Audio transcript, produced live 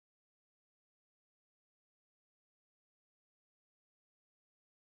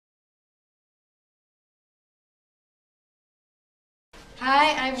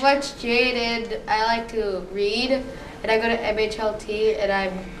Hi, I'm Vansh Jade and I like to read and I go to MHLT and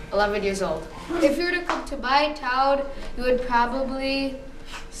I'm 11 years old. If you were to come to my town, you would probably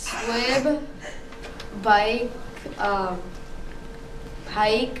swim, bike,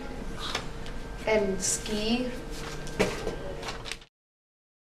 hike, and ski.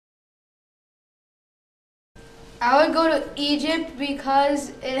 I would go to Egypt because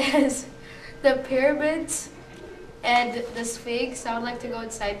it has the pyramids and the Sphinx. I would like to go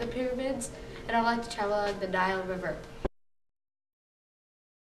inside the pyramids, and I would like to travel on the Nile River.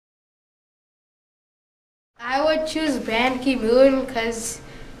 I would choose Ban Ki-moon because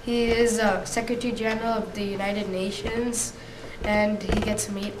he is Secretary General of the United Nations, and he gets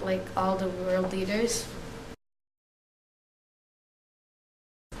to meet like all the world leaders.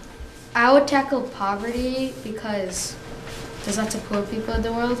 I would tackle poverty because there's lots of poor people in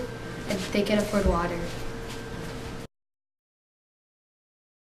the world, and they can afford water.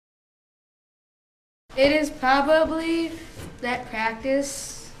 It is probably that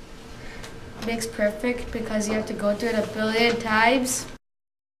practice makes perfect because you have to go through it a billion times.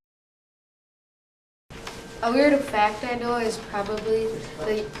 A weird fact I know is probably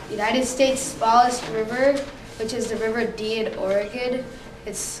the United States' smallest river, which is the River Dee in Oregon.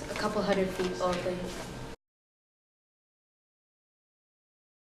 It's a couple hundred feet only.